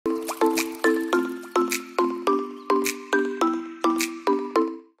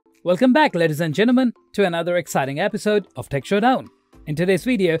Welcome back, ladies and gentlemen, to another exciting episode of Tech Showdown. In today's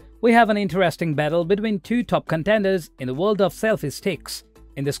video, we have an interesting battle between two top contenders in the world of selfie sticks.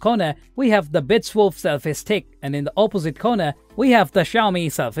 In this corner, we have the Blitzwolf selfie stick, and in the opposite corner, we have the Xiaomi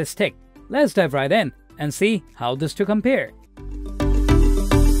selfie stick. Let's dive right in and see how these two compare.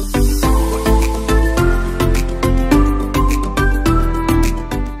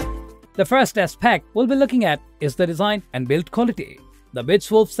 The first aspect we'll be looking at is the design and build quality. The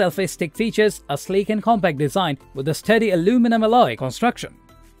Blitzwolf selfie stick features a sleek and compact design with a sturdy aluminum alloy construction.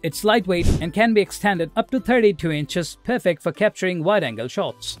 It's lightweight and can be extended up to 32 inches, perfect for capturing wide-angle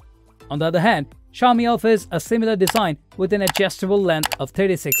shots. On the other hand, Xiaomi offers a similar design with an adjustable length of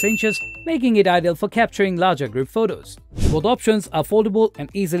 36 inches, making it ideal for capturing larger group photos. Both options are foldable and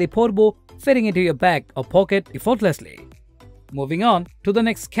easily portable, fitting into your bag or pocket effortlessly. Moving on to the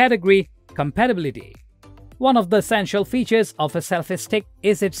next category, compatibility. One of the essential features of a selfie stick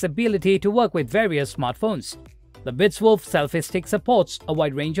is its ability to work with various smartphones. The Blitzwolf selfie stick supports a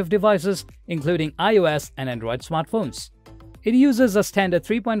wide range of devices, including iOS and Android smartphones. It uses a standard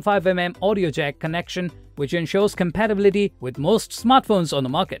 3.5mm audio jack connection, which ensures compatibility with most smartphones on the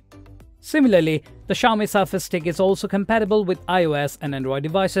market. Similarly, the Xiaomi selfie stick is also compatible with iOS and Android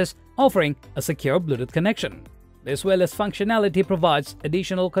devices, offering a secure Bluetooth connection. This wireless functionality provides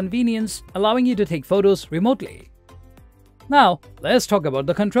additional convenience, allowing you to take photos remotely. Now, let's talk about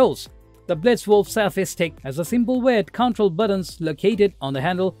the controls. The Blitzwolf selfie stick has a simple way to control buttons located on the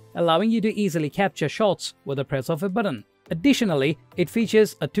handle, allowing you to easily capture shots with the press of a button. Additionally, it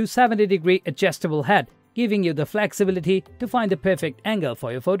features a 270-degree adjustable head, giving you the flexibility to find the perfect angle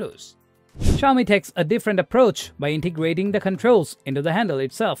for your photos. Xiaomi takes a different approach by integrating the controls into the handle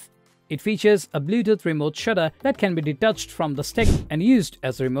itself. It features a Bluetooth remote shutter that can be detached from the stick and used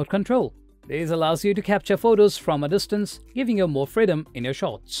as a remote control. This allows you to capture photos from a distance, giving you more freedom in your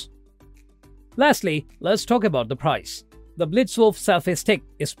shots. Lastly, let's talk about the price. The Blitzwolf selfie stick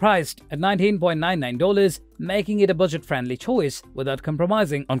is priced at $19.99, making it a budget-friendly choice without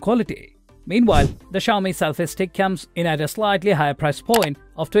compromising on quality. Meanwhile, the Xiaomi selfie stick comes in at a slightly higher price point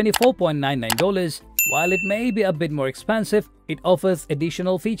of $24.99. While it may be a bit more expensive, it offers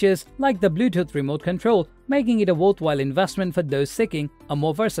additional features like the Bluetooth remote control, making it a worthwhile investment for those seeking a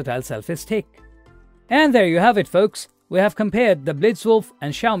more versatile selfie stick. And there you have it, folks. We have compared the Blitzwolf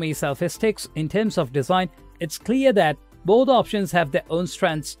and Xiaomi selfie sticks in terms of design. It's clear that both options have their own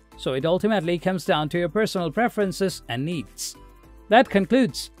strengths, so it ultimately comes down to your personal preferences and needs. That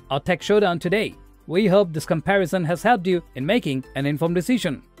concludes our Tech Showdown today. We hope this comparison has helped you in making an informed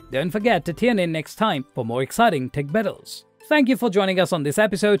decision. Don't forget to tune in next time for more exciting tech battles. Thank you for joining us on this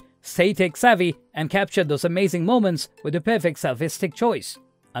episode. Stay tech savvy and capture those amazing moments with the perfect selfie stick choice.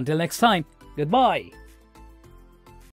 Until next time, goodbye.